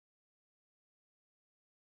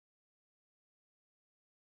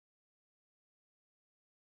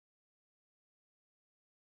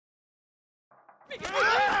Get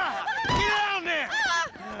down there!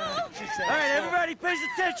 All right, everybody pays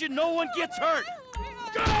attention. No one gets hurt.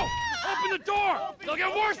 Go! Open the door! They'll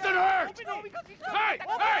get worse than hurt! Hey!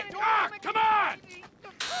 Hey! Ah! Come on!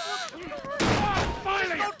 Oh,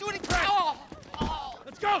 finally! Don't do any crap!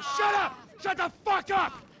 Let's go! Shut up! Shut the fuck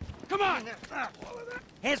up! Come on!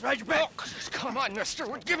 Hands behind your back. Come on, mister.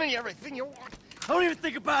 We're giving you everything you want. Don't even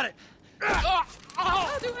think about it.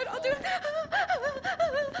 I'll do it, I'll do it.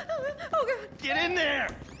 Oh, God. Get in there.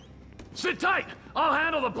 Sit tight! I'll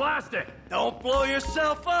handle the plastic! Don't blow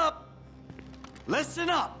yourself up. Listen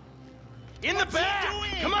up. In the back!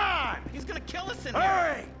 Come on! He's gonna kill us in here!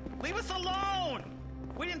 Hurry! Leave us alone!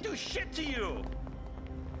 We didn't do shit to you!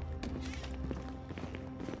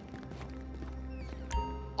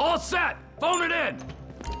 All set! Phone it in!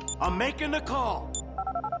 I'm making the call.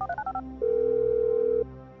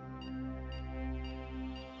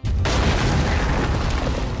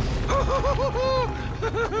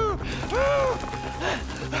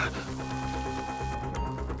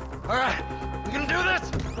 All right, we gonna do this?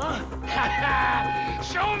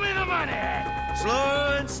 Show me the money!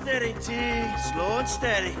 Slow and steady, T. Slow and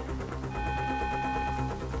steady.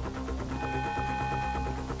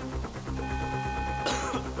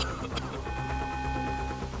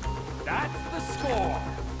 That's the score.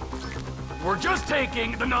 We're just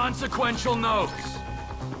taking the non-sequential notes.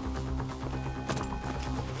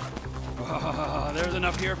 There's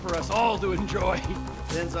enough here for us all to enjoy.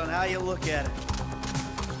 Depends on how you look at it.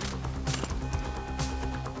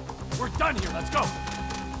 We're done here, let's go.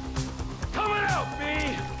 Coming out,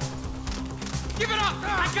 B! Give it up!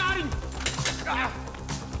 I got him!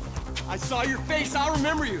 I saw your face. I'll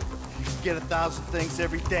remember you. You forget 1,000 things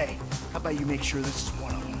every day. How about you make sure this is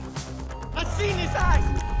one of them? I've seen his eyes!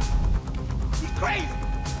 He's crazy!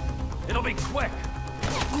 It'll be quick.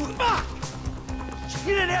 Fuck!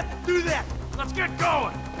 You didn't have to do that! Let's get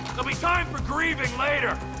going. There'll be time for grieving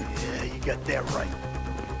later. Yeah, you got that right.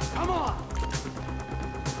 Come on.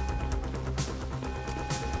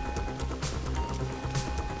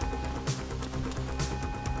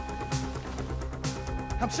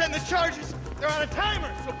 I'm setting the charges! They're on a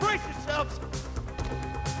timer, so brace yourselves!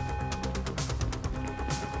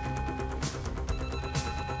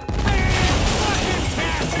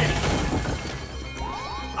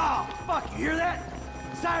 Oh, fuck, you hear that?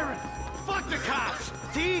 Sirens! Fuck the cops!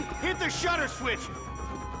 T, hit the shutter switch!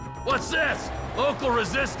 What's this? Local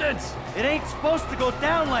resistance? It ain't supposed to go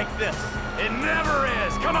down like this. It never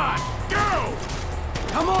is. Come on, go!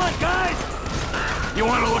 Come on, guys! You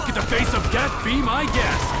want to look at the face of death? Be my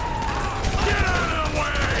guest. Get out of the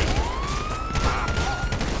way!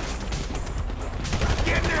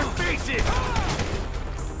 Get in their faces!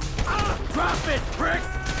 Drop it, prick!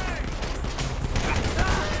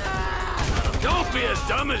 Don't be as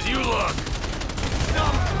dumb as you look.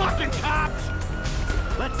 Dumb fucking cops!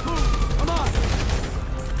 Let's move! Come on!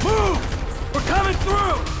 Move! We're coming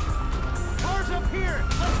through! Cars up here!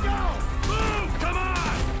 Let's go! Move! Come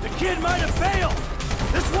on! The kid might have failed!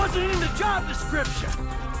 This wasn't in the job description!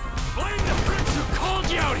 Blame the pricks who called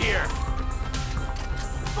you out here!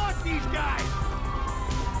 Fuck these guys!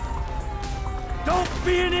 Don't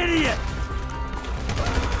be an idiot!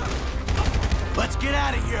 Let's get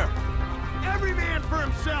out of here! Every man for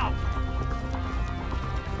himself!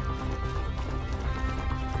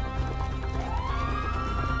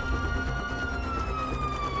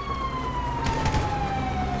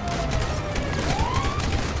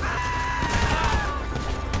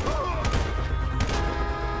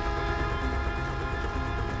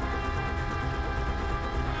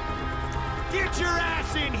 Get your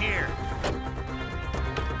ass in here!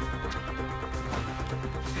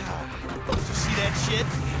 Did you see that shit?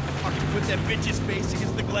 Fucking put that bitch's face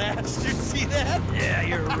against the glass. Did you see that? Yeah,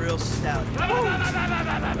 you're a real stout. Fuck,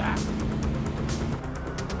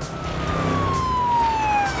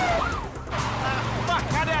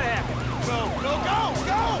 how'd that happen? Go, go, go,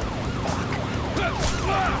 go!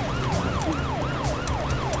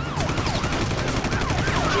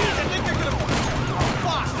 Jeez, I think they're gonna... Oh,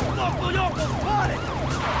 fuck! Local yokels spotted!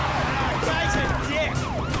 Guy's a dick!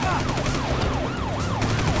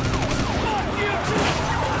 Fuck you, too!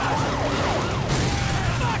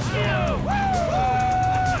 Fuck you!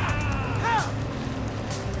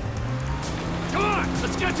 Come on,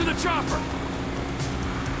 let's get to the chopper.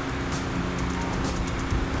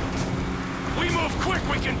 We move quick,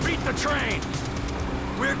 we can beat the train.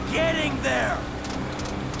 We're getting there!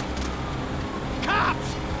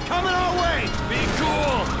 Cops! Coming our way! Be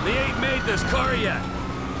cool. They ain't made this car yet.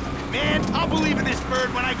 Man, I'll believe in this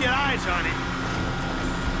bird when I get eyes on it.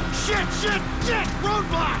 Shit, shit, shit!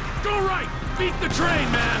 Roadblock! Go right. Beat the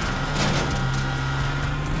train, man.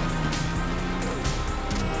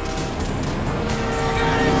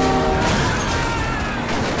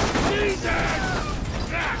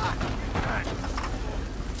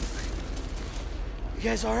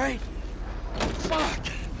 guys all right? Fuck!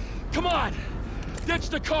 Come on! Ditch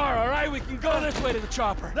the car, all right? We can go this way to the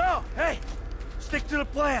chopper. No! Hey! Stick to the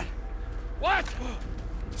plan! What?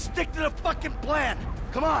 Stick to the fucking plan!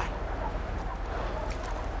 Come on!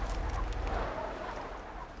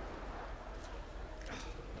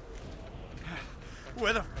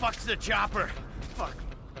 Where the fuck's the chopper? Fuck.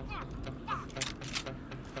 I'm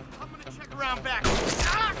gonna check around back.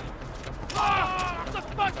 Ah! Oh, it's a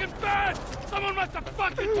fucking bed! Someone must have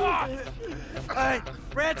fucking talked! Alright,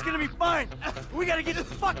 Brad's gonna be fine! We gotta get the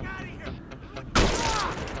fuck out of here!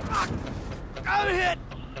 Fuck! I'm hit!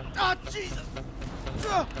 Oh, Jesus!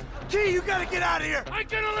 T, you gotta get out of here! I'm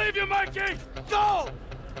gonna leave you, Mikey! Go!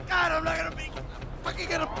 God, I'm not gonna be fucking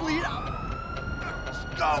gonna bleed out! Let's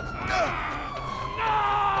go!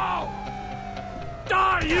 No!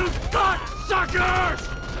 Die, you cocksuckers!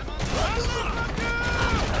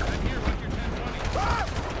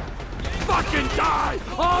 Fucking die,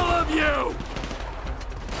 all of you!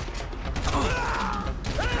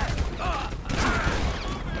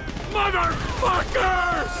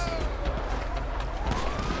 Motherfuckers!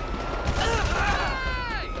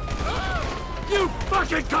 You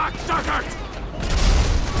fucking cocksuckers!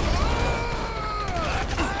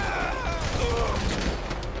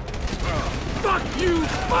 Fuck you!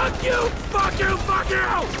 Fuck you! Fuck you! Fuck you!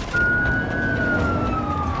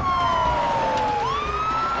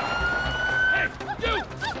 Hey! You!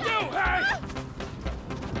 Hey!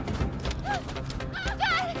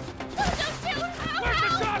 God! Don't shoot! Where's the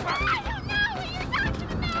chopper? I don't know what you're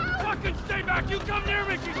talking about! Fucking stay back! You come near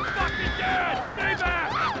me! She's fucking dead! Stay back!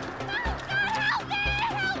 God, help me!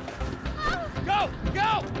 Help! Go!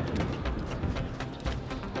 Go!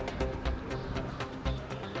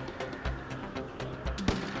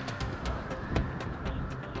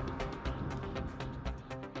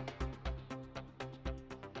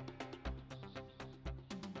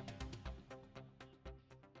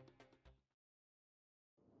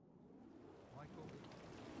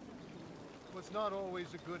 Was not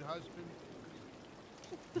always a good husband,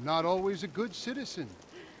 not always a good citizen.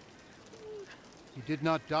 He did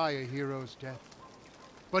not die a hero's death,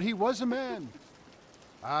 but he was a man.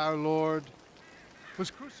 Our Lord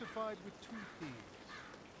was crucified with 2 thieves,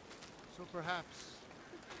 so perhaps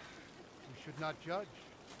we should not judge.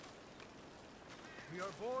 We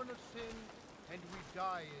are born of sin, and we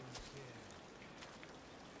die in sin.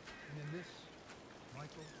 And in this,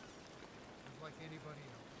 Michael is like anybody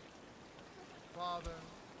else. Father,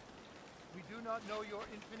 we do not know your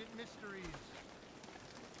infinite mysteries,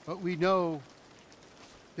 but we know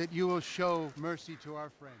that you will show mercy to our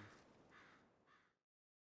friend.